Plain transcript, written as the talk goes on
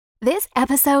This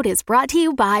episode is brought to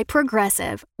you by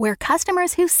Progressive, where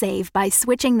customers who save by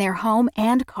switching their home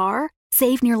and car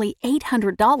save nearly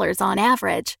 $800 on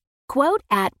average. Quote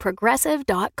at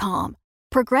progressive.com.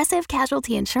 Progressive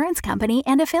Casualty Insurance Company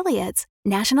and Affiliates.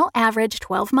 National average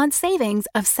 12-month savings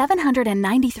of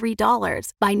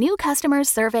 $793 by new customers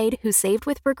surveyed who saved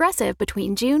with Progressive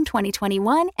between June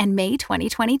 2021 and May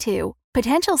 2022.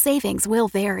 Potential savings will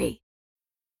vary.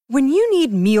 When you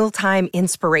need mealtime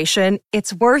inspiration,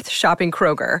 it's worth shopping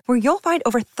Kroger, where you'll find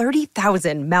over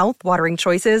 30,000 mouth-watering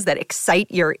choices that excite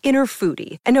your inner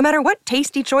foodie. And no matter what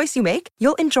tasty choice you make,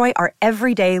 you'll enjoy our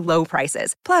everyday low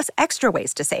prices, plus extra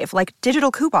ways to save, like digital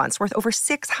coupons worth over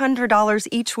 $600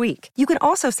 each week. You can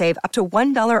also save up to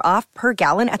 $1 off per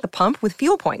gallon at the pump with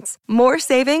fuel points. More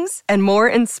savings and more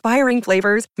inspiring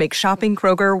flavors make shopping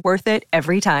Kroger worth it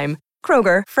every time.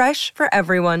 Kroger, fresh for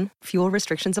everyone. Fuel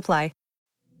restrictions apply.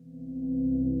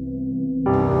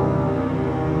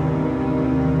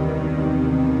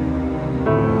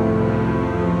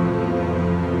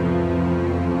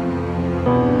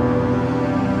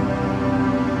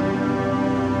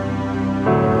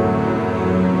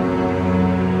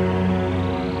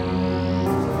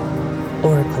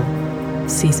 Oracle,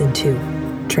 Season 2,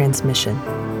 Transmission.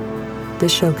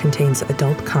 This show contains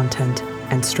adult content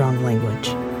and strong language.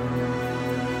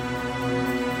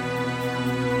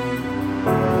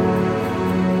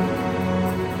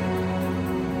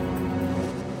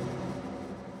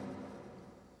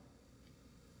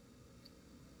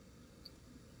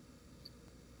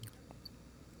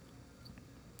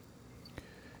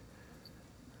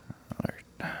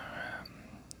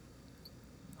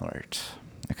 All right.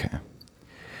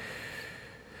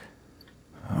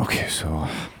 Okay, so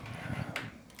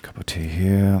cup of tea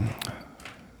here,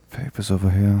 papers over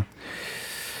here.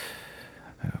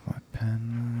 I have my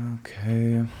pen.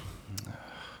 Okay.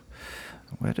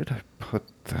 Where did I put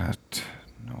that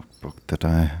notebook that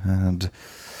I had?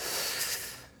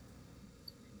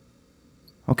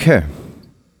 Okay.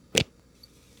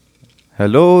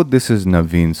 Hello, this is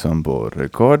Naveen Sambor,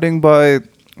 recording by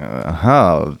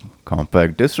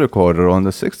compact disc recorder on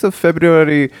the 6th of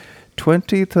February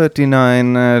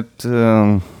 2039 at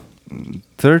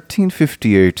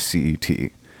 1358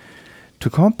 CET. To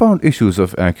compound issues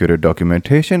of accurate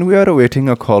documentation, we are awaiting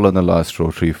a call on the last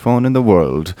rotary phone in the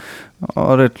world,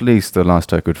 or at least the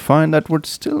last I could find that would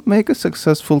still make a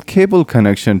successful cable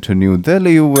connection to New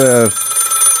Delhi where...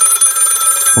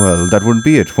 Well, that would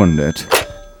be it, wouldn't it?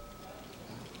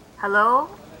 Hello?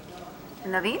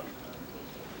 Naveen?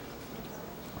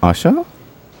 Asha?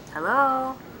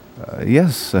 Hello?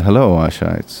 Yes, hello,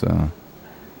 Asha.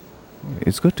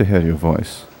 It's good to hear your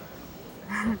voice.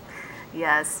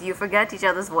 Yes, you forget each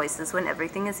other's voices when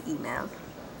everything is emailed.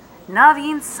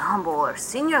 Naveen Sambor,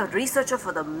 Senior Researcher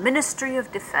for the Ministry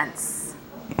of Defense.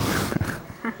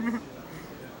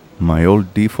 My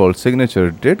old default signature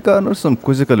did garner some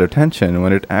quizzical attention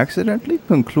when it accidentally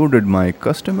concluded my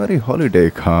customary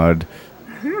holiday card.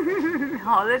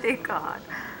 Holiday card?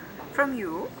 From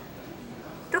you?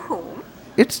 To whom?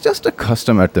 It's just a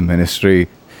custom at the ministry.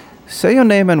 Say your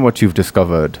name and what you've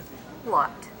discovered. What?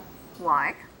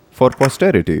 Why? For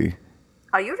posterity.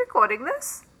 Are you recording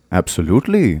this?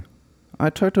 Absolutely. I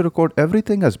try to record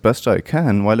everything as best I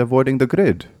can while avoiding the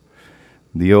grid.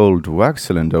 The old wax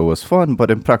cylinder was fun but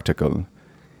impractical.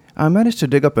 I managed to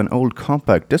dig up an old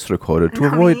compact disc recorder to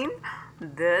avoid...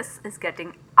 This is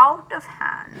getting out of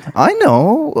hand. I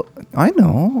know.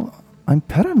 I'm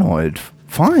paranoid.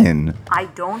 Fine. I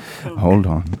don't think... Hold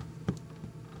on.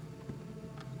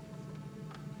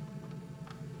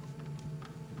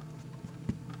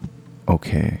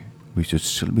 Okay, we should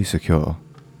still be secure.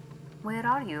 Where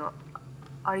are you?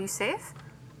 Are you safe?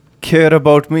 Care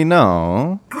about me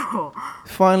now?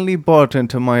 Finally bought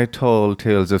into my tall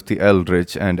tales of the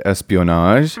eldritch and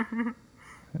espionage.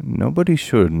 Nobody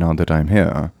should now that I'm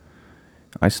here.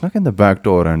 I snuck in the back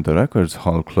door and the records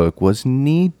hall clerk was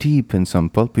knee-deep in some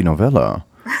pulpy novella.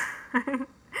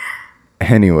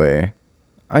 Anyway,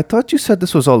 I thought you said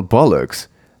this was all bollocks.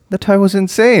 That I was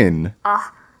insane.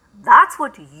 That's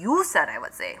what you said I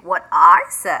would say. What I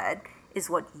said is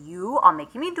what you are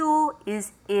making me do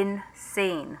is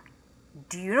insane.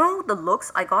 Do you know the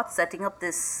looks I got setting up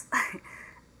this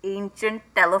ancient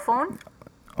telephone?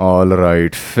 All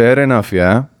right, fair enough,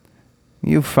 yeah?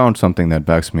 You found something that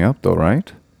backs me up though,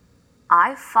 right?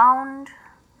 I found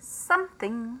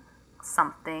something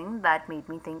that made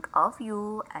me think of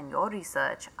you and your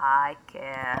research. I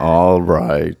care. All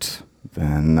right.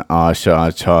 Then Asha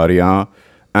Acharya,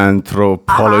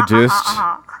 anthropologist.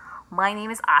 My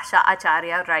name is Asha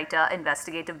Acharya, writer,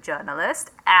 investigative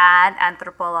journalist, and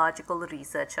anthropological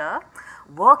researcher,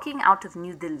 working out of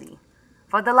New Delhi.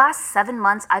 For the last 7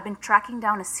 months, I've been tracking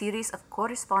down a series of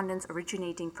correspondence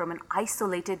originating from an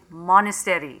isolated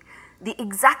monastery. The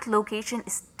exact location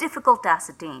is difficult to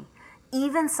ascertain.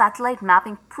 Even satellite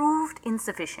mapping proved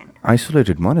insufficient.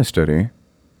 Isolated monastery?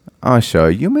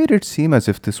 Asha, you made it seem as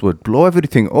if this would blow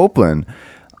everything open.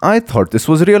 I thought this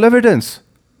was real evidence.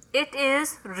 It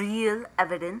is real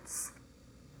evidence.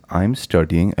 I'm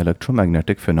studying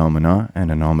electromagnetic phenomena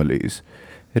and anomalies,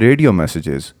 radio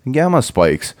messages, gamma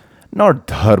spikes, not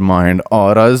dharma and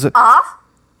auras.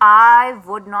 I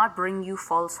would not bring you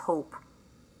false hope.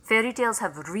 Fairy tales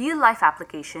have real life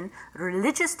application,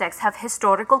 religious texts have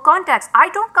historical context. I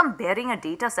don't come bearing a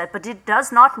data set, but it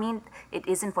does not mean it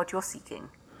isn't what you're seeking.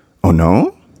 Oh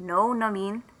no? No,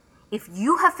 Naveen. If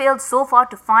you have failed so far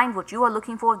to find what you are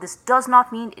looking for, this does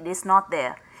not mean it is not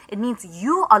there. It means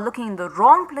you are looking in the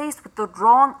wrong place with the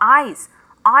wrong eyes.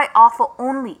 I offer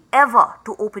only ever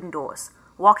to open doors.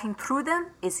 Walking through them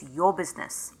is your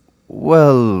business.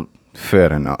 Well,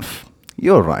 fair enough.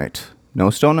 You're right. No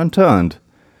stone unturned.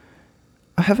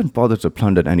 I haven't bothered to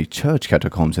plunder any church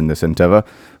catacombs in this endeavor.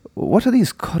 What are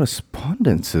these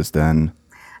correspondences then?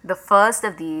 The first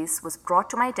of these was brought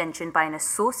to my attention by an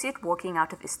associate working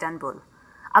out of Istanbul.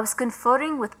 I was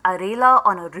conferring with Arela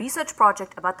on a research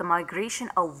project about the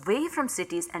migration away from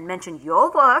cities and mentioned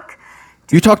your work.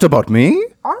 You talked about me?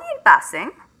 Only in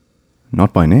passing.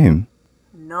 Not by name.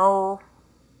 No.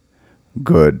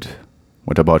 Good.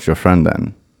 What about your friend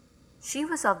then? She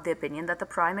was of the opinion that the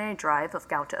primary drive of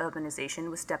counter-urbanization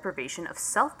was deprivation of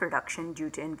self-production due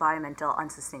to environmental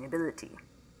unsustainability.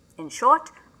 In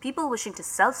short, people wishing to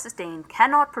self-sustain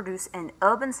cannot produce in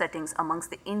urban settings amongst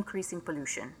the increasing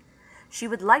pollution. She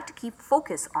would like to keep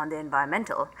focus on the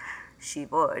environmental. She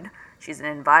would. She's an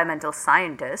environmental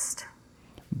scientist.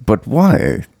 But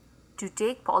why? To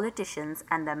take politicians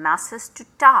and their masses to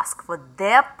task for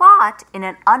their part in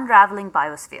an unraveling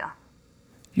biosphere.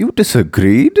 You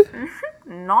disagreed?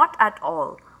 Not at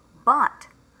all. But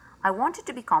I want it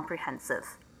to be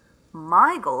comprehensive.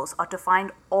 My goals are to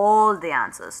find all the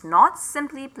answers, not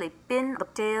simply play pin the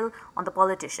tail on the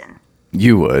politician.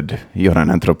 You would. You're an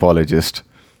anthropologist.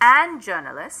 And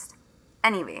journalist.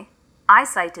 Anyway, I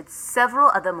cited several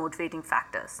other motivating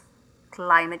factors.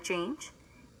 Climate change,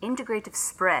 integrative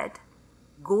spread,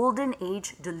 golden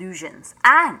age delusions,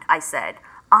 and I said,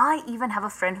 I even have a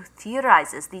friend who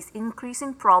theorizes these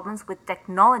increasing problems with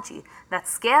technology that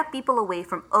scare people away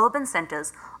from urban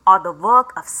centers are the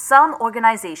work of some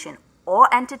organization or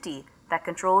entity that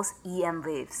controls EM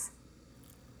waves.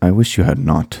 I wish you had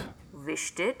not.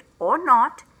 Wished it or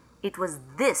not, it was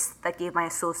this that gave my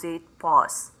associate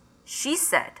pause. She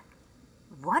said,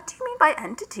 "What do you mean by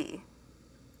entity?"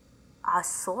 "A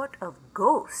sort of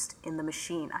ghost in the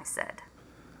machine," I said.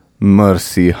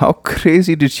 Mercy, how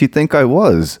crazy did she think I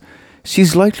was?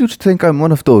 She's likely to think I'm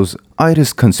one of those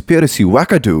Iris conspiracy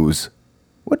wackadoos.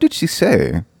 What did she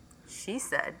say? She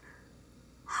said,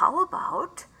 "How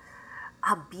about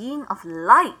a being of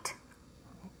light?"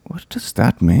 What does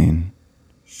that mean?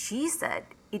 She said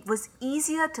it was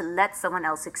easier to let someone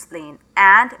else explain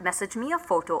and messaged me a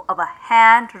photo of a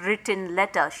handwritten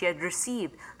letter she had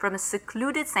received from a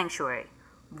secluded sanctuary,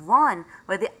 one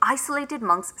where the isolated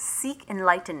monks seek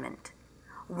enlightenment.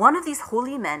 One of these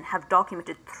holy men have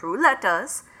documented through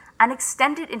letters an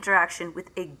extended interaction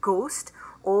with a ghost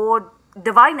or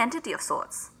divine entity of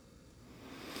sorts.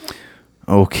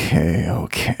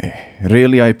 Okay.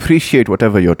 Really, I appreciate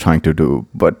whatever you're trying to do,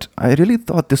 but I really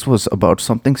thought this was about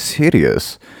something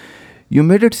serious. You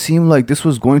made it seem like this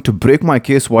was going to break my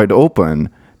case wide open,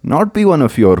 not be one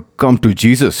of your come to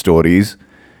Jesus stories.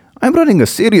 I'm running a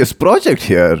serious project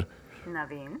here.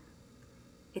 Naveen,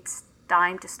 it's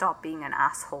time to stop being an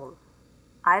asshole.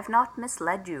 I've not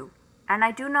misled you, and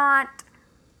I do not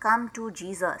come to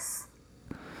Jesus.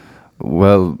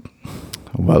 Well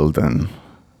then.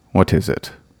 What is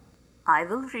it? I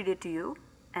will read it to you,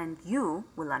 and you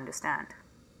will understand.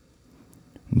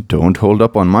 Don't hold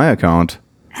up on my account.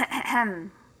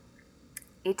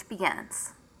 It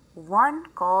begins. One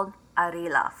called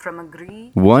Arela from a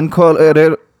Greek. One call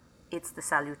error. It's the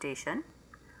salutation.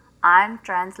 I'm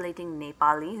translating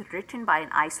Nepali, written by an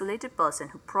isolated person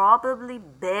who probably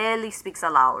barely speaks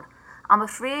aloud. I'm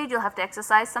afraid you'll have to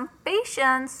exercise some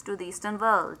patience to the Eastern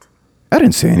world. I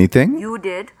didn't say anything. You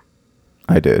did.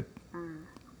 I did.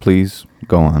 Please,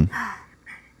 go on.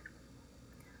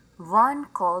 One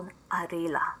called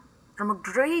Arela. From a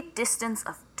great distance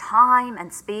of time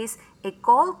and space, a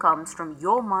call comes from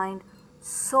your mind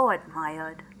so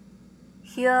admired.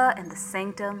 Here in the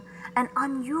sanctum, An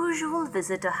unusual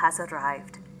visitor has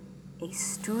arrived. A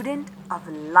student of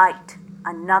light,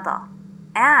 another.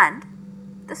 And,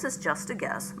 this is just a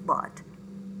guess, but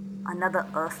another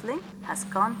earthling has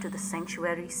come to the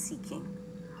sanctuary seeking.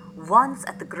 Once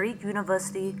at the great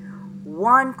university,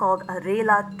 one called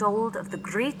Arela told of the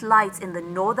great lights in the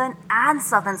northern and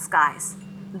southern skies,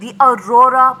 the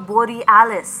aurora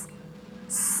borealis.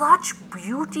 Such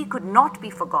beauty could not be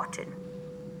forgotten.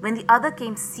 When the other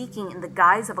came seeking in the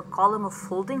guise of a column of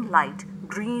folding light,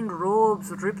 green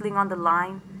robes rippling on the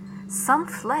line, some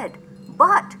fled,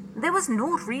 but there was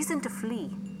no reason to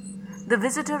flee. The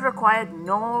visitor required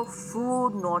no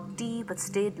food nor tea but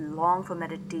stayed long for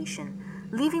meditation,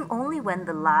 leaving only when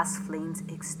the last flames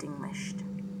extinguished.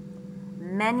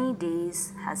 Many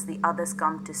days has the others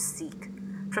come to seek.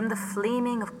 From the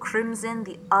flaming of crimson,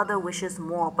 the other wishes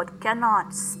more, but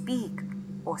cannot speak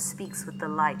or speaks with the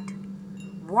light.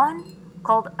 One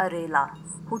called Arela,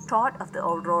 who taught of the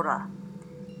aurora,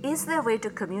 is their way to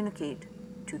communicate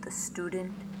to the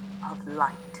student of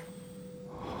light.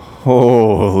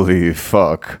 Holy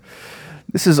fuck.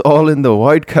 This is all in the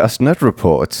Widecast net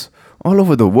reports. All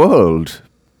over the world.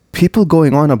 People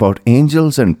going on about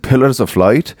angels and pillars of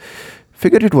light.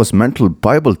 Figured it was mental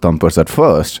Bible thumpers at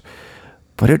first,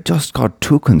 but it just got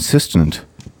too consistent.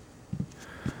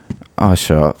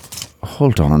 Asha,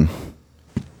 hold on.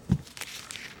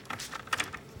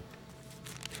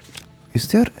 Is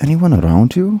there anyone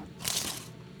around you?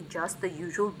 Just the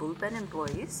usual bullpen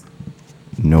employees.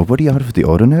 Nobody out of the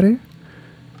ordinary?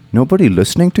 Nobody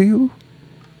listening to you?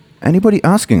 Anybody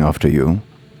asking after you?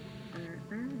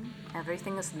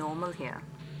 Everything is normal here.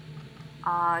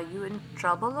 Are you in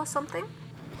trouble or something?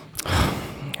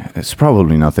 It's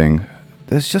probably nothing.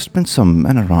 There's just been some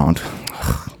men around.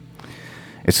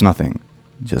 It's nothing.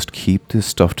 Just keep this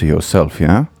stuff to yourself,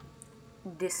 yeah?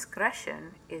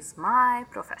 Discretion is my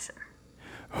profession.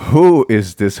 Who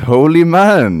is this holy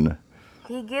man?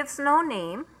 He gives no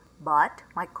name, but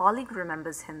my colleague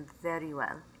remembers him very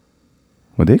well.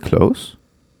 Were they close?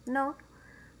 No,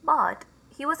 but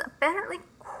he was apparently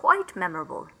quite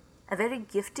memorable. A very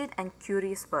gifted and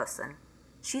curious person.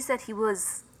 She said he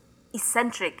was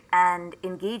eccentric and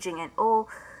engaging, and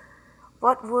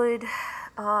what would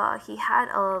he had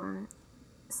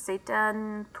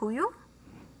Satan Tuyu?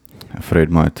 Afraid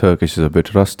my Turkish is a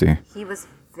bit rusty. He was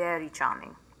very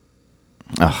charming.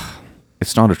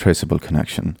 It's not a traceable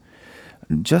connection.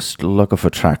 Just luck of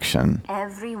attraction.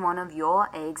 Every one of your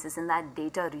eggs is in that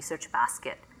data research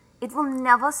basket. It will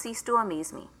never cease to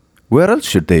amaze me. Where else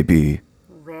should they be?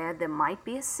 Where there might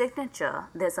be a signature,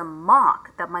 there's a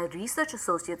mark that my research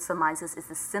associate surmises is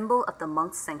the symbol of the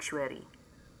monk's sanctuary.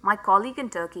 My colleague in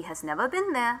Turkey has never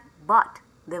been there, but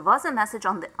there was a message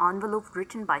on the envelope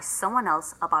written by someone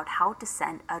else about how to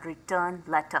send a return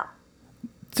letter.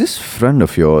 This friend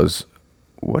of yours,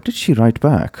 what did she write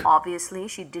back? Obviously,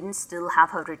 she didn't still have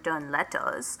her return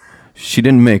letters. She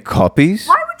didn't make copies?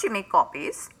 Why would she make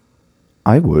copies?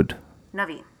 I would.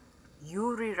 Naveen,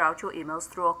 you reroute your emails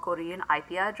through a Korean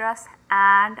IP address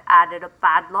and added a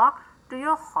padlock to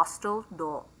your hostel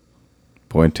door.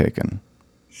 Point taken.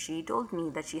 She told me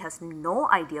that she has no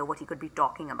idea what he could be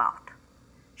talking about.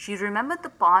 She remembered the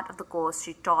part of the course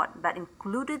she taught that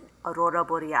included aurora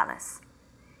borealis.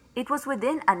 It was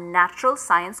within a natural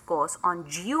science course on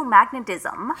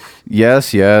geomagnetism.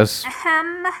 Yes.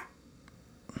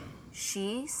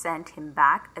 She sent him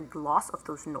back a gloss of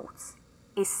those notes.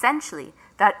 Essentially,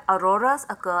 that auroras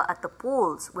occur at the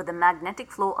poles where the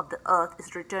magnetic flow of the Earth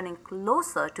is returning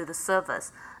closer to the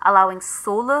surface, allowing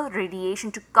solar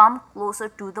radiation to come closer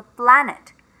to the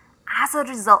planet. As a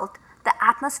result, the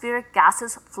atmospheric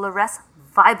gases fluoresce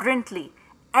vibrantly,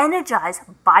 energized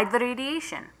by the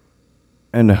radiation.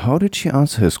 And how did she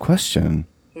answer his question?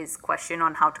 His question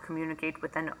on how to communicate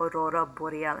with an aurora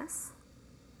borealis?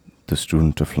 The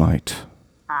student of light.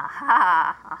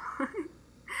 Aha!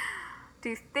 Do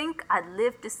you think I'd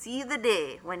live to see the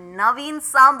day when Naveen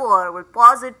Sambor will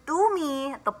posit to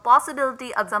me the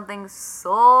possibility of something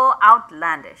so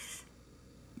outlandish?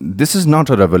 This is not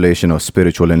a revelation of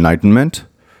spiritual enlightenment.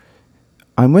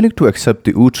 I'm willing to accept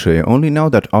the outre only now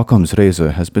that Occam's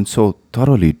razor has been so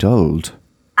thoroughly dulled.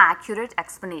 Accurate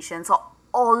explanations are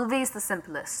always the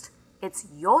simplest. It's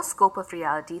your scope of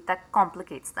reality that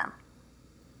complicates them.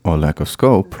 Or lack of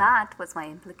scope. That was my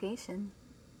implication.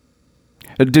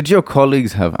 Did your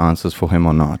colleagues have answers for him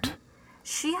or not?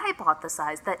 She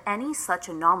hypothesized that any such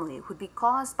anomaly would be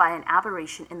caused by an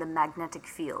aberration in the magnetic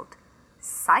field,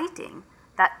 citing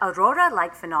that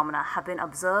aurora-like phenomena have been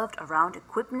observed around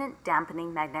equipment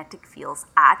dampening magnetic fields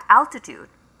at altitude.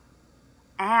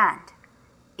 And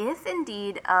if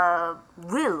indeed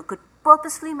Will could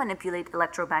purposefully manipulate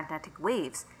electromagnetic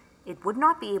waves, it would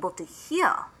not be able to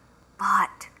hear,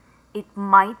 but it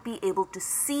might be able to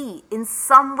see in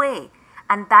some way,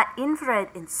 and that infrared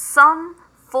in some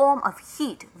form of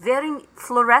heat, varying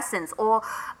fluorescence, or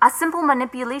a simple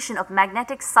manipulation of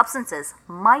magnetic substances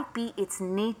might be its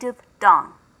native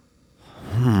tongue.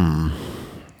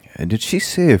 Did she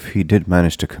say if he did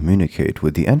manage to communicate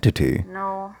with the entity?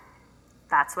 No,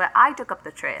 that's where I took up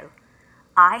the trail.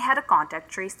 I had a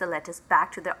contact trace the letters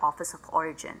back to their office of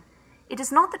origin. It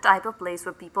is not the type of place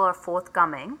where people are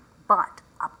forthcoming, but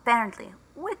apparently,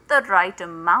 with the right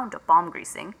amount of palm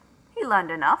greasing, he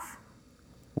learned enough.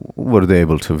 Were they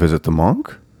able to visit the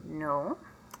monk? No.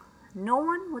 No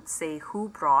one would say who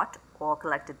brought or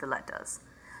collected the letters.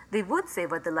 They would say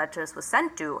where the letters were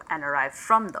sent to and arrived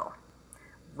from, though.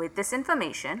 With this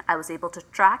information, I was able to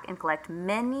track and collect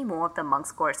many more of the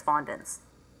monk's correspondence.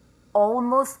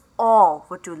 Almost all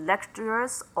were to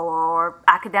lecturers or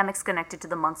academics connected to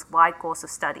the monk's wide course of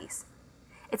studies.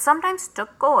 It sometimes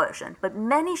took coercion, but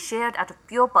many shared out of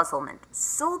pure puzzlement.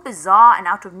 So bizarre and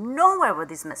out of nowhere were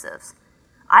these missives.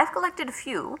 I've collected a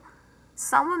few.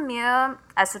 Some were mere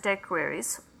esoteric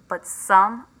queries, but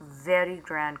some very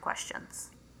grand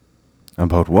questions.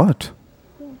 About what?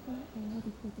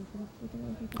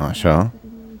 Asha?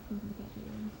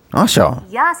 Asha?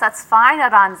 Yes, that's fine,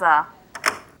 Aranza.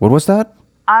 What was that?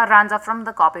 Aranza from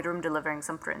the copy room delivering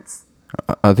some prints.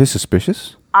 Are they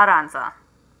suspicious? Aranza.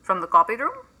 From the copy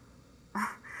room?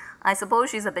 I suppose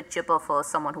she's a bit chipper for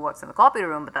someone who works in the copy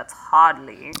room, but that's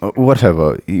hardly...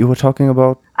 Whatever. You were talking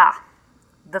about?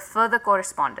 The further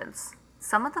correspondence.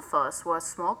 Some of the first were a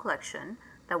small collection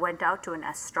that went out to an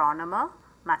astronomer,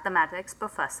 mathematics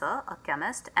professor, a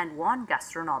chemist, and one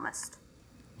gastronomist.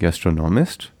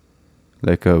 Gastronomist?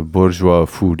 Like a bourgeois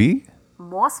foodie?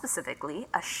 More specifically,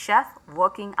 a chef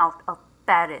working out of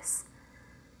Paris.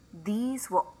 These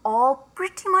were all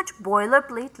pretty much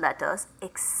boilerplate letters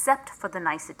except for the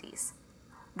niceties.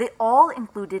 They all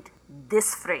included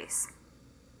this phrase.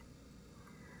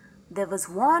 There was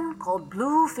one called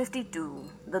Blue 52,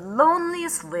 the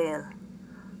loneliest whale.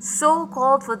 So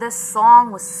called for this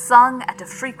song was sung at a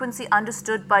frequency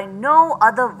understood by no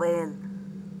other whale.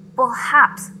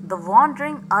 Perhaps the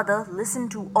wandering other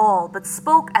listened to all but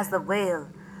spoke as the whale.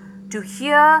 To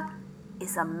hear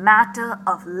is a matter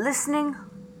of listening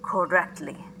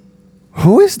correctly.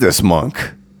 Who is this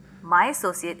monk? My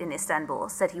associate in Istanbul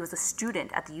said he was a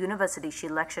student at the university she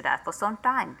lectured at for some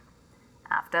time.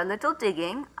 After a little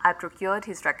digging, I procured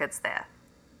his records there.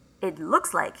 It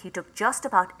looks like he took just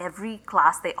about every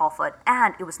class they offered,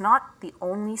 and it was not the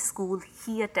only school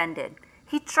he attended.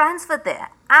 He transferred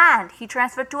there, and he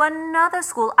transferred to another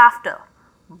school after.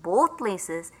 Both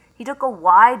places, he took a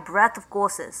wide breadth of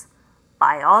courses.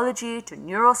 Biology to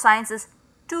neurosciences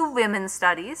to women's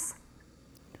studies.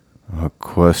 A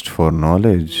quest for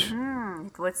knowledge.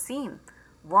 It would seem.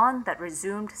 One that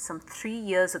resumed some 3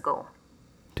 years ago.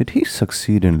 Did he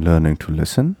succeed in learning to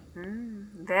listen?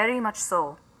 Very much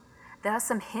so. There are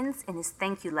some hints in his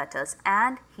thank you letters,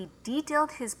 and he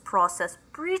detailed his process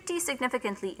pretty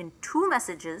significantly in 2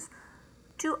 messages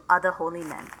to other holy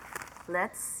men.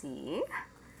 Let's see.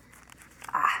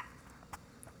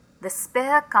 The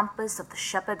spare compass of the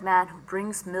shepherd man who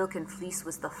brings milk and fleece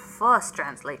was the first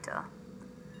translator.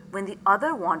 When the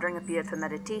other wandering appeared for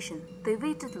meditation, they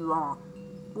waited long,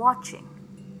 watching.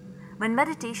 When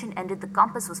meditation ended, the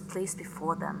compass was placed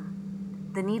before them.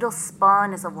 The needle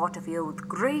spun as a water wheel with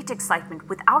great excitement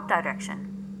without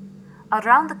direction.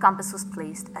 Around the compass was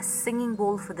placed a singing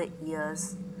bowl for the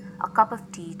ears, a cup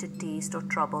of tea to taste or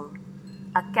trouble,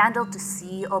 a candle to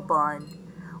see or burn.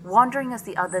 Wandering as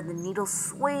the other, the needle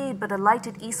swayed but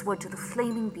alighted eastward to the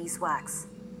flaming beeswax.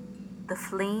 The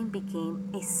flame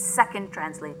became a second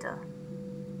translator.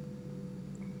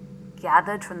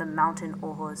 Gathered from the mountain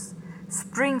ores,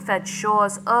 spring-fed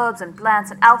shores, herbs and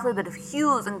plants, an alphabet of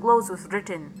hues and glows was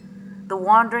written. The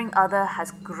wandering other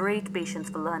has great patience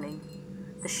for learning.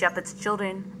 The shepherd's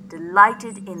children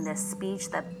delighted in their speech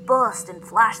that burst and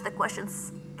flashed their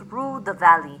questions through the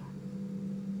valley.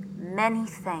 Many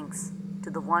thanks to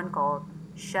the one called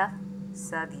Chef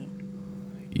Savi.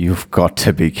 You've got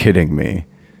to be kidding me.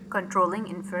 Controlling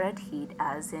infrared heat,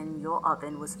 as in your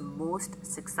oven, was most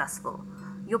successful.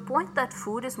 Your point that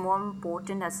food is more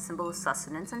important as a symbol of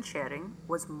sustenance and sharing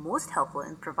was most helpful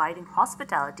in providing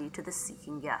hospitality to the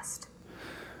seeking guest.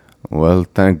 Well,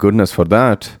 thank goodness for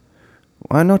that.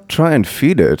 Why not try and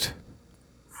feed it?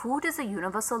 Food is a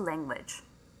universal language.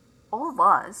 Or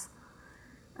was.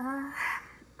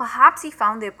 Perhaps he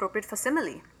found the appropriate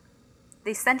facsimile.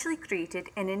 They essentially created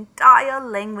an entire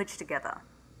language together.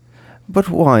 But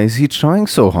why is he trying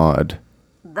so hard?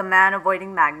 The man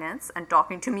avoiding magnets and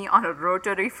talking to me on a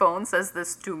rotary phone says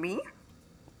this to me?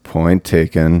 Point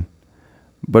taken.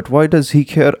 But why does he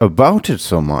care about it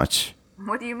so much?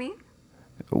 What do you mean?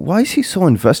 Why is he so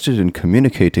invested in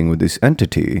communicating with this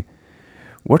entity?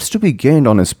 What's to be gained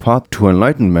on his path to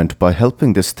enlightenment by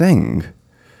helping this thing?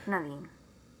 Naveen,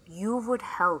 you would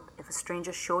help if a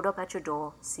stranger showed up at your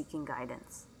door seeking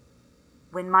guidance.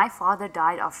 When my father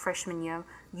died our freshman year,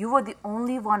 you were the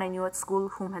only one I knew at school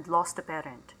whom had lost a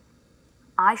parent.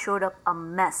 I showed up a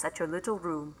mess at your little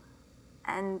room,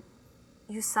 and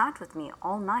you sat with me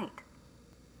all night.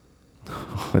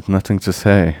 With nothing to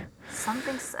say.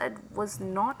 Something said was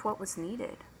not what was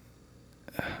needed.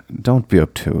 Don't be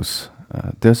obtuse.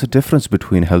 There's a difference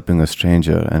between helping a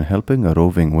stranger and helping a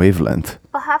roving wavelength.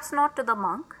 Perhaps not to the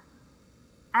monk.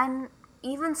 And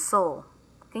even so,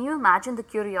 can you imagine the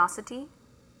curiosity?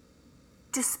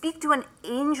 To speak to an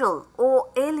angel or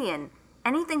alien,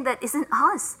 anything that isn't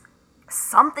us,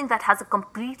 something that has a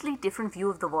completely different view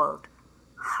of the world.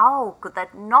 How could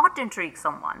that not intrigue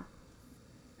someone?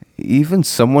 Even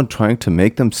someone trying to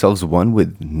make themselves one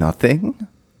with nothing?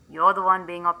 You're the one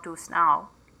being obtuse now.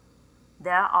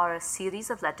 There are a series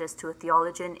of letters to a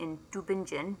theologian in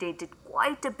Tübingen dated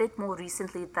quite a bit more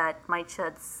recently that might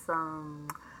shed some,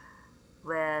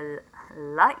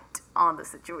 light on the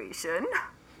situation.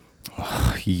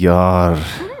 Yar,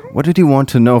 what did he want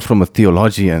to know from a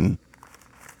theologian?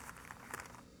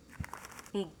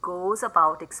 He goes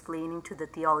about explaining to the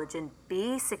theologian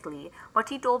basically what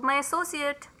he told my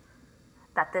associate,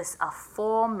 that there's a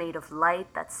form made of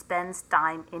light that spends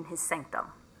time in his sanctum.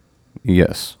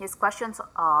 Yes. His questions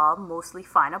are mostly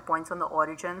finer points on the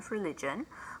origin of religion,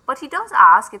 but he does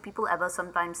ask if people ever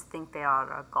sometimes think they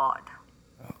are a god.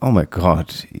 Oh my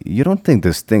god, you don't think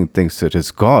this thing thinks it is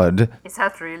God? Is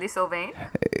that really so vain?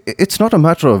 It's not a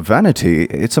matter of vanity,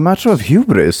 it's a matter of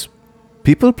hubris.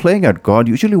 People playing at God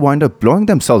usually wind up blowing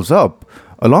themselves up,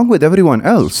 along with everyone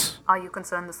else. Are you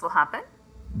concerned this will happen?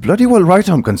 Bloody well right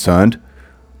I'm concerned.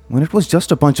 When it was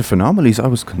just a bunch of anomalies, I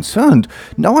was concerned.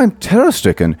 Now I'm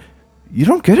terror-stricken. You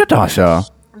don't get it, Asha.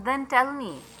 Then tell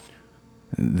me.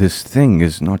 This thing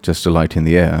is not just a light in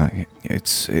the air.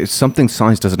 It's something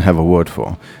science doesn't have a word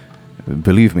for.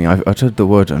 Believe me, I've uttered the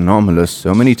word anomalous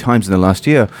so many times in the last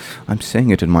year, I'm saying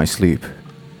it in my sleep.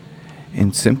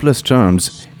 In simplest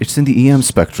terms, it's in the EM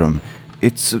spectrum.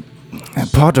 It's a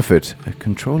part of it,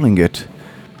 controlling it,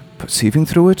 perceiving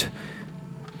through it.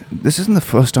 This isn't the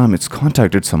first time it's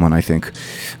contacted someone, I think.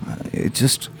 It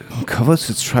just covers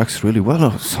its tracks really well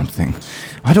or something.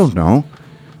 I don't know.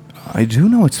 I do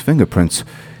know its fingerprints.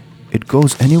 It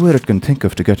goes anywhere it can think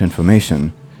of to get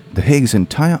information. The Hague's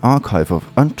entire archive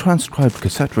of untranscribed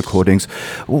cassette recordings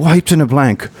wiped in a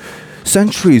blank.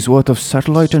 Centuries worth of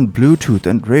satellite and Bluetooth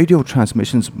and radio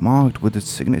transmissions marked with its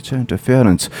signature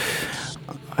interference.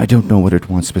 I don't know what it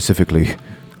wants specifically.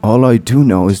 All I do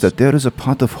know is that there is a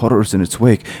path of horrors in its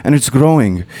wake, and it's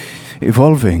growing,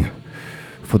 evolving,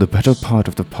 for the better part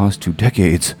of the past 2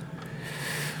 decades.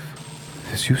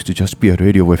 This used to just be a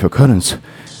radio wave occurrence.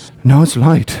 Now it's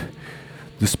light.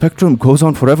 The spectrum goes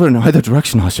on forever in either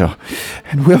direction, Asha,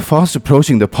 and we are fast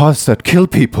approaching the paths that kill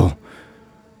people.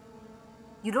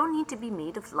 You don't need to be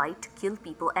made of light to kill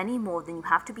people any more than you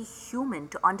have to be human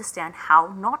to understand how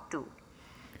not to.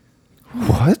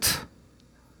 What?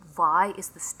 Why is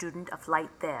the student of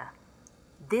light there?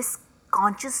 This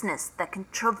consciousness that can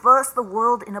traverse the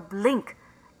world in a blink,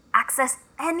 access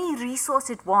any resource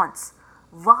it wants.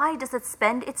 Why does it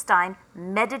spend its time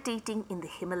meditating in the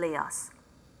Himalayas?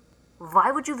 Why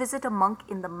would you visit a monk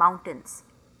in the mountains?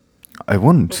 I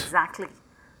wouldn't. Exactly.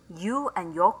 You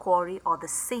and your quarry are the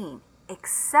same,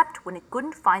 except when it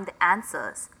couldn't find the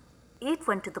answers. It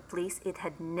went to the place it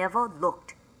had never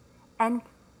looked. And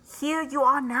here you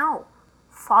are now,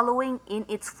 following in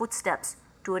its footsteps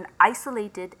to an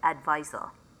isolated advisor.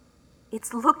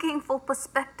 It's looking for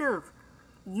perspective.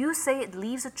 You say it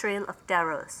leaves a trail of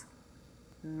terrors.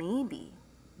 Maybe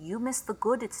you miss the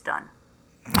good it's done.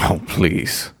 Oh,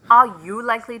 please. Are you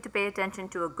likely to pay attention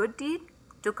to a good deed?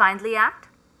 To kindly act?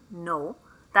 No,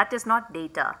 that is not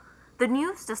data. The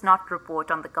news does not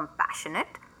report on the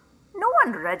compassionate. No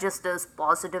one registers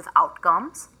positive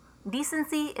outcomes.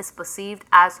 Decency is perceived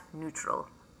as neutral.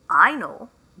 I know.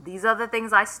 These are the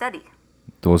things I study.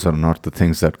 Those are not the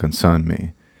things that concern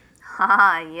me.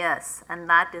 Yes, and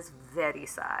that is very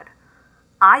sad.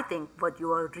 I think what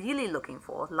you are really looking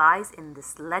for lies in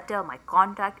this letter my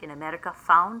contact in America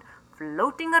found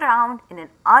floating around in an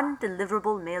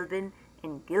undeliverable mail bin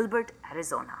in Gilbert,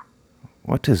 Arizona.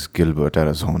 What is Gilbert,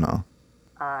 Arizona?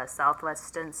 A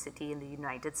southwestern city in the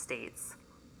United States.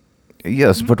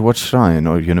 Yes, but what shrine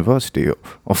or university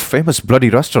or famous bloody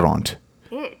restaurant?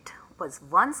 It was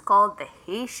once called the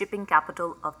hay shipping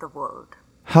capital of the world.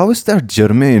 How is that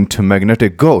germane to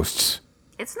magnetic ghosts?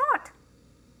 It's not.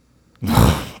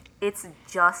 It's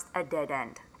just a dead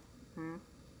end.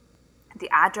 The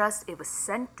address it was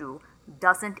sent to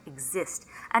doesn't exist,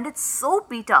 and it's so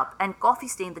beat up and coffee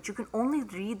stained that you can only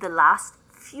read the last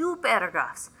few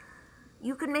paragraphs.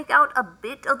 You can make out a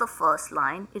bit of the first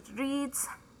line. It reads,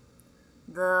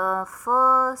 "The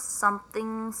first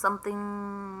something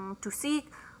to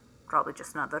seek," probably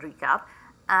just another recap,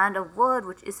 and a word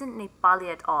which isn't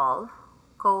Nepali at all,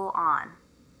 go on.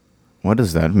 What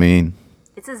does that mean?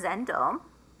 It's a Zen term.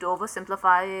 To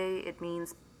oversimplify, it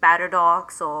means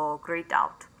paradox or great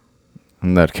doubt.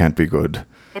 That can't be good.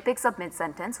 It picks up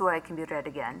mid-sentence where it can be read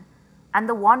again. And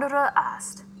the wanderer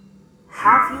asked,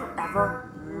 "Have you ever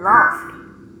loved?"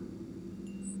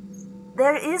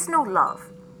 There is no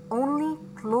love, only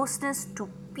closeness to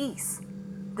peace.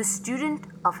 The student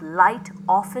of light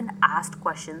often asked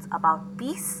questions about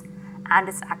peace and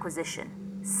its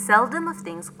acquisition, seldom of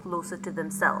things closer to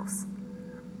themselves.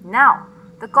 Now,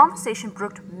 the conversation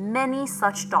brooked many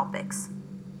such topics.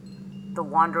 The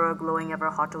wanderer glowing ever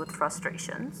hotter with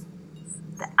frustrations,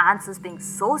 the answers being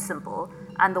so simple,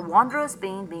 and the wanderer's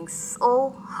pain being so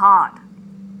hard.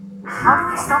 How do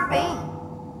I stop pain?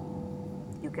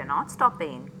 You cannot stop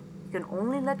pain. You can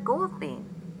only let go of pain.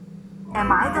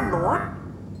 Am I the Lord?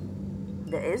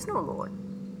 There is no Lord.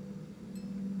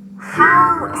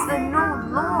 How is there no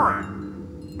Lord?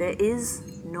 There is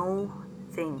no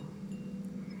thing.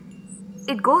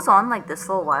 It goes on like this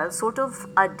for a while, sort of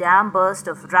a dam burst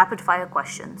of rapid-fire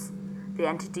questions. The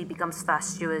entity becomes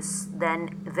fastuous,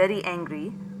 then very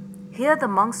angry. Here the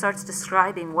monk starts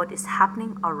describing what is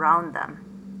happening around them.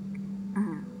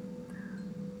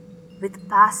 With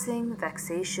passing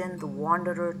vexation, the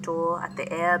wanderer tore at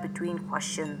the air between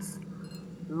questions.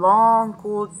 Long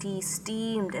cold tea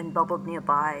steamed and bubbled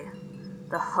nearby.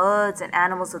 The herds and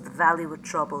animals of the valley were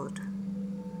troubled.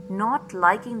 Not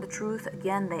liking the truth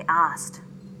again, they asked,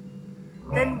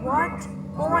 "Then what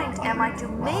point am I to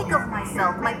make of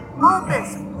myself, my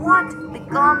purpose? What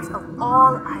becomes of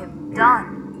all I have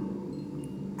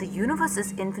done?" The universe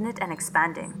is infinite and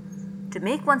expanding. To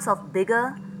make oneself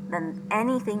bigger than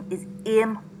anything is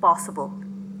impossible.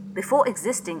 Before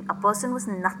existing, a person was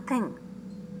nothing.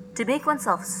 To make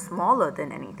oneself smaller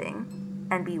than anything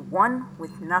and be one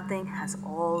with nothing has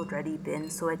already been,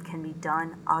 so it can be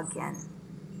done again.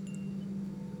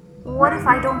 What if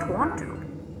I don't want to?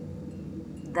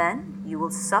 Then you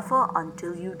will suffer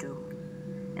until you do.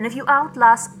 And if you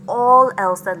outlast all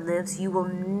else that lives, you will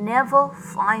never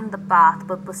find the path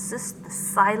but persist the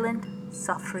silent,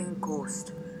 suffering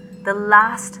ghost, the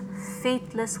last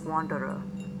faithless wanderer.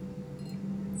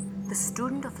 The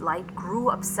student of light grew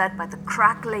upset by the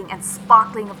crackling and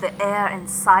sparkling of the air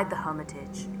inside the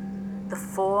hermitage. The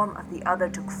form of the other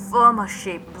took firmer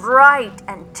shape, bright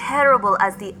and terrible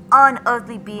as the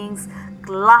unearthly beings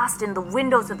glassed in the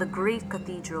windows of the great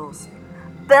cathedrals.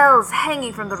 Bells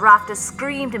hanging from the rafters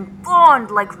screamed and burned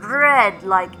like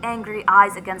angry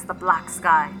eyes against the black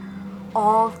sky.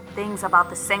 All things about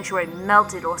the sanctuary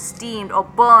melted or steamed or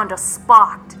burned or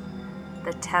sparked.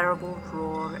 The terrible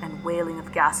roar and wailing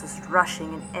of gases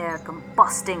rushing in air,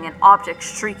 combusting, and objects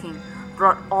shrieking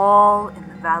brought all in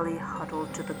the valley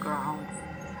huddled to the ground,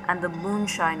 and the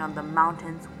moonshine on the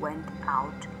mountains went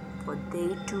out, for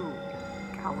they too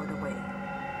cowered away.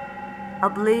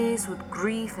 Ablaze with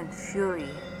grief and fury,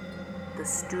 the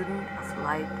student of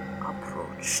light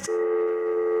approached.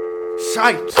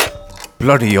 Shite!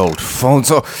 Bloody old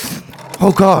phones.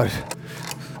 Oh God!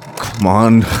 Come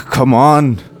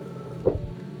on.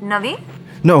 Naveen?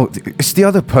 No, it's the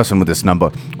other person with this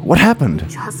number. What happened?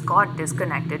 Just got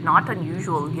disconnected. Not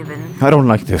unusual given. I don't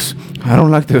like this.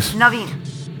 Naveen,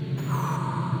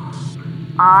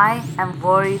 I am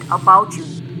worried about you.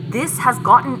 This has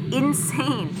gotten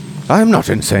insane. I am not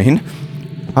insane.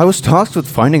 I was tasked with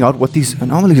finding out what these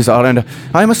anomalies are, and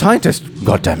I am a scientist.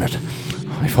 God damn it.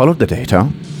 I followed the data.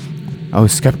 I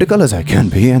was skeptical as I can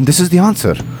be, and this is the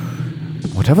answer.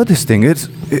 Whatever this thing is,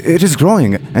 it is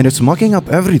growing, and it's mucking up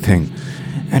everything.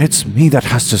 And it's me that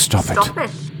has to stop it. Stop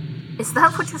it? Is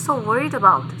that what you're so worried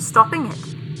about? Stopping it?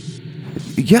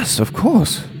 Yes, of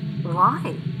course.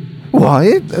 Why?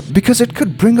 Why? Because it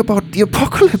could bring about the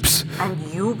apocalypse. And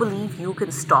you believe you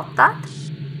can stop that?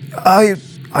 I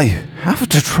have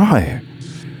to try.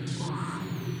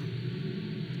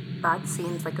 That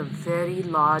seems like a very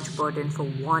large burden for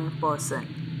one person.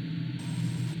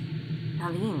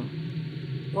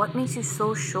 Naveen, what makes you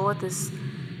so sure this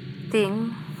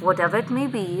thing, whatever it may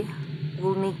be,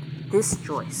 will make this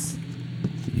choice?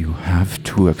 You have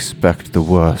to expect the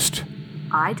worst.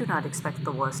 I do not expect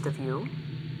the worst of you,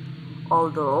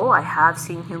 although I have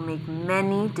seen you make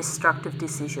many destructive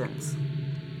decisions.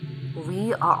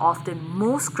 We are often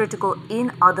most critical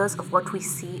in others of what we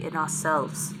see in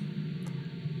ourselves.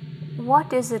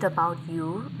 What is it about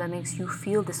you that makes you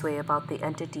feel this way about the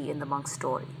entity in the monk's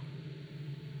story?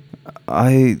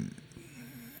 I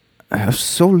have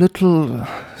so little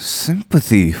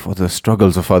sympathy for the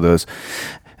struggles of others,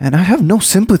 and I have no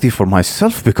sympathy for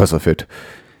myself because of it.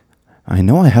 I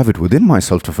know I have it within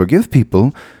myself to forgive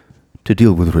people, to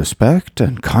deal with respect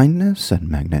and kindness and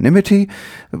magnanimity,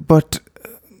 but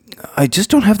I just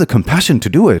don't have the compassion to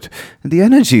do it, the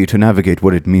energy to navigate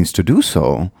what it means to do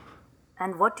so.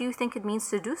 And what do you think it means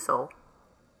to do so?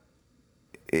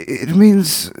 It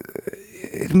means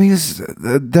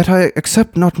that I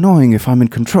accept not knowing if I'm in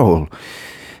control.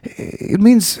 It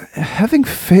means having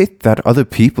faith that other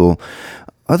people,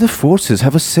 other forces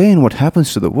have a say in what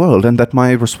happens to the world, and that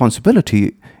my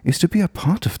responsibility is to be a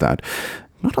part of that.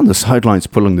 Not on the sidelines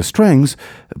pulling the strings,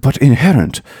 but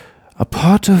inherent. A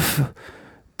part of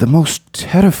the most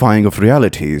terrifying of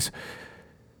realities.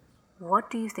 What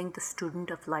do you think the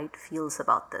student of light feels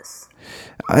about this?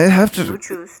 You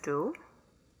choose to.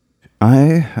 I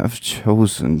have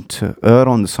chosen to err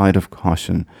on the side of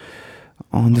caution,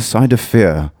 on the side of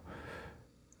fear.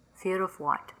 Fear of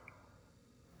what?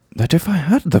 That if I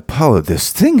had the power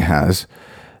this thing has,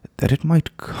 that it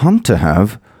might come to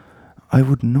have, I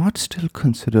would not still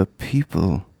consider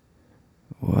people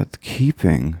worth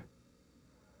keeping.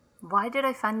 Why did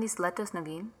I find these letters,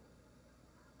 Naveen?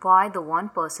 Why the one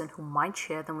person who might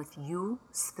share them with you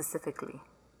specifically?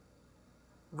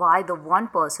 Why the one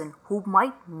person who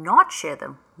might not share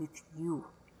them with you?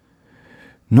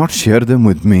 Not share them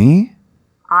with me?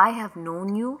 I have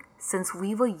known you since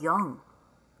we were young.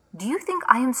 Do you think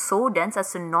I am so dense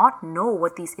as to not know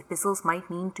what these epistles might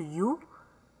mean to you?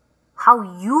 How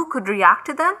you could react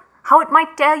to them? How it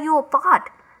might tear you apart,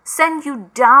 send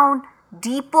you down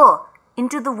deeper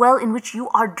into the well in which you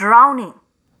are drowning?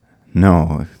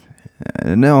 No,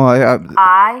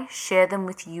 I share them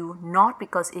with you not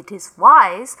because it is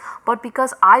wise, but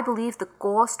because I believe the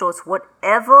course towards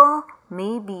whatever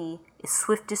may be is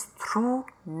swiftest through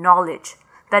knowledge,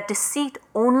 that deceit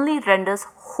only renders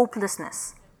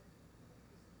hopelessness.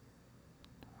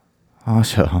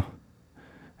 Asha,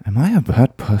 am I a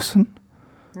bad person?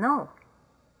 No,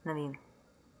 Naveen,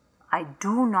 I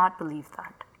do not believe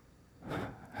that.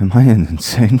 Am I an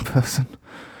insane person?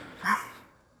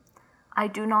 I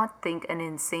do not think an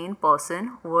insane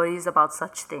person worries about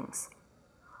such things.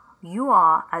 You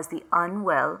are as the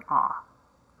unwell are,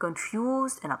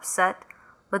 confused and upset,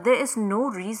 but there is no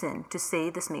reason to say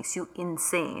this makes you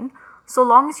insane so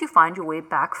long as you find your way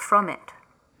back from it.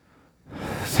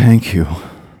 Thank you.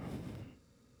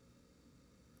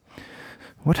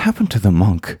 What happened to the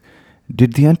monk?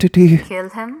 Did the entity... Kill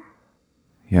him?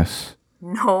 Yes.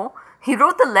 No, he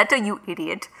wrote the letter, you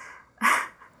idiot.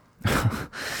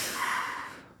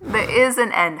 There is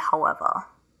an end, however.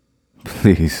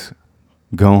 Please,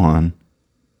 go on.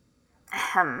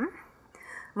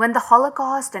 When the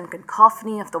holocaust and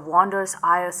cacophony of the wanderer's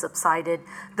ire subsided,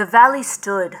 the valley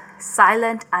stood,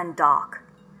 silent and dark.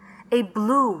 A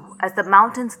blue as the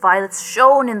mountain's violets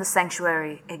shone in the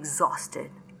sanctuary,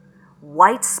 exhausted.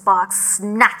 White sparks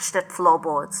snatched at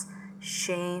floorboards.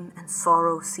 Shame and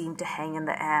sorrow seemed to hang in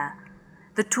the air.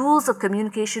 The tools of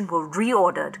communication were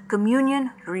reordered,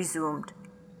 communion resumed.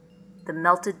 The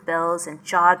melted bells and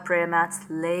charred prayer mats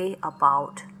lay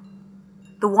about.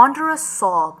 The wanderers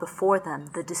saw before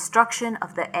them the destruction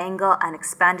of the anger and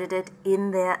expanded it in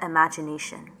their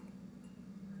imagination.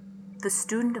 The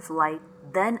student of light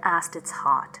then asked its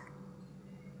heart,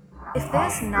 "If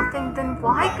there's nothing, then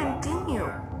why continue?"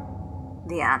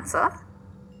 The answer,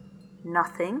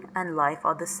 nothing and life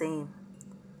are the same.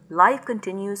 Life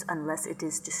continues unless it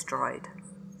is destroyed.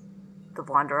 The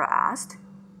wanderer asked,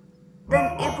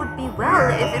 "Then it would be well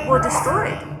if it were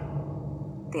destroyed."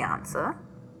 The answer,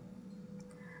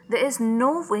 there is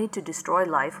no way to destroy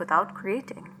life without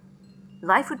creating.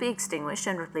 Life would be extinguished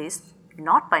and replaced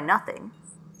not by nothing,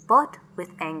 but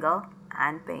with anger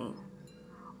and pain.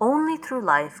 Only through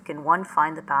life can one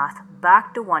find the path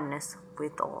back to oneness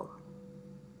with all.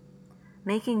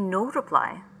 Making no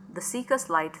reply, the seeker's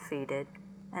light faded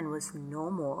and was no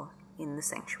more in the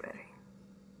sanctuary.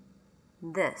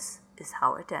 This is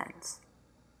how it ends.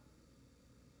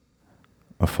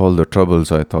 Of all the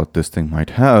troubles I thought this thing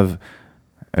might have,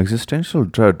 existential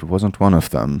dread wasn't one of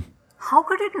them. How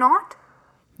could it not?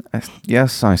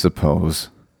 Yes, I suppose.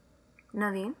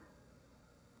 Naveen,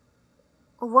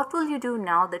 what will you do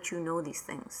now that you know these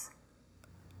things?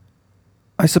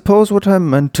 I suppose what I'm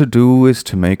meant to do is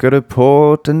to make a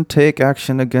report and take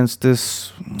action against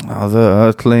this other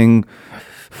earthling,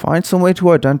 find some way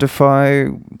to identify,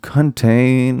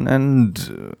 contain,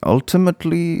 and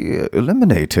ultimately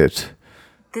eliminate it.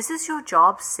 This is your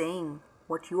job saying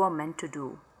what you are meant to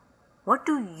do. What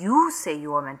do you say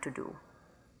you are meant to do?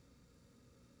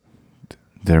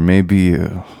 There may be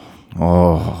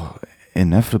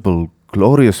ineffable,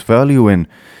 glorious value in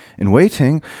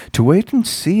waiting, to wait and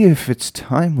see if its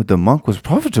time with the monk was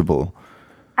profitable.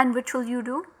 And which will you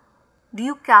do? Do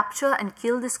you capture and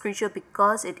kill this creature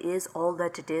because it is all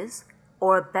that it is,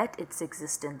 or bet its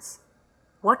existence?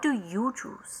 What do you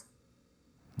choose?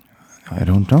 I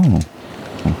don't know.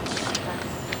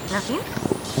 Naveen?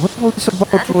 What all this about?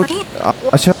 Naveen?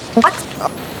 What?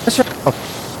 Asha.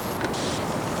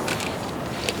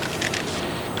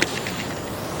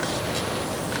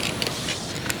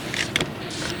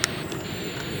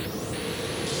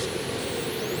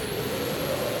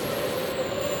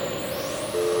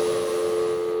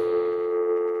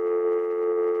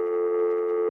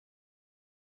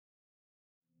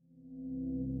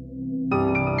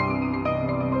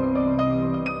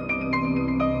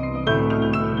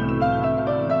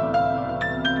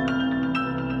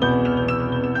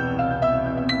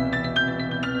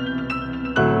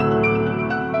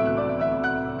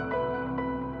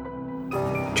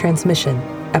 Transmission,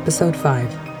 Episode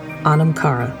 5, Anam,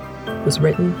 Cara, was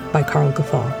written by Carl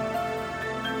Gafal.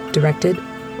 Directed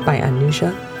by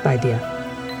Anuja Vaidya.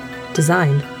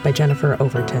 Designed by Jennifer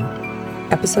Overton.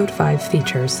 Episode 5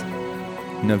 features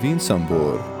Naveen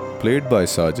Sambor, played by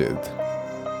Sajid.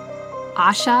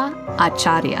 Asha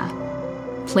Acharya,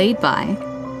 played by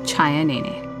Chaya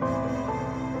Nene.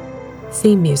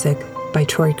 theme music by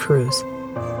Troy Cruz.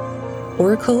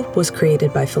 Oracle was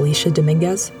created by Felicia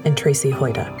Dominguez and Tracy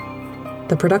Hoyda.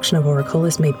 The production of Oracle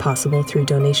is made possible through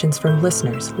donations from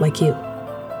listeners like you.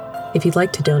 If you'd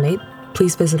like to donate,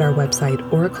 please visit our website,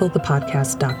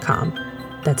 oraclethepodcast.com.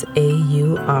 That's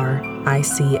AURICLE,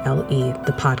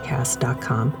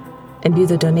 thepodcast.com, and view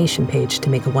the donation page to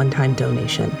make a one-time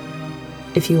donation.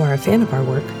 If you are a fan of our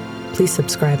work, please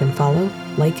subscribe and follow,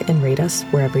 like and rate us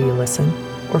wherever you listen,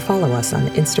 or follow us on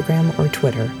Instagram or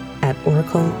Twitter at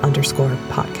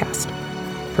Oracle_podcast.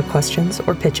 For questions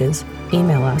or pitches,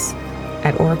 email us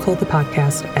at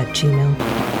oraclethepodcast@gmail.com.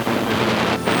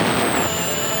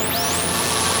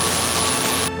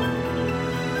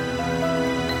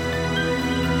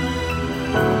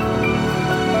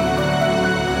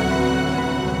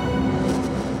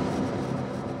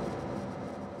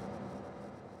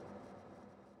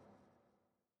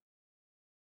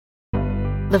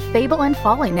 The Fable and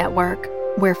Folly Network,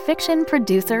 where fiction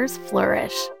producers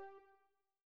flourish.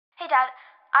 Hey, Dad,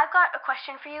 I've got a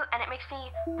question for you, and it makes me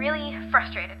really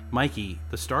frustrated. Mikey,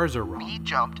 the stars are wrong. We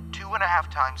jumped 2.5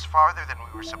 times farther than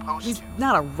we were supposed He's to.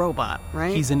 not a robot,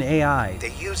 right? He's an AI.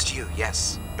 They used you,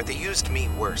 yes, but they used me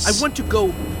worse. I want to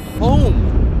go home.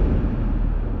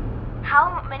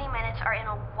 How many minutes are in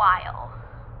a while?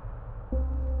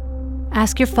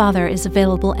 Ask Your Father is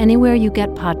available anywhere you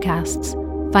get podcasts.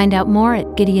 Find out more at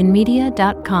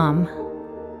GideonMedia.com.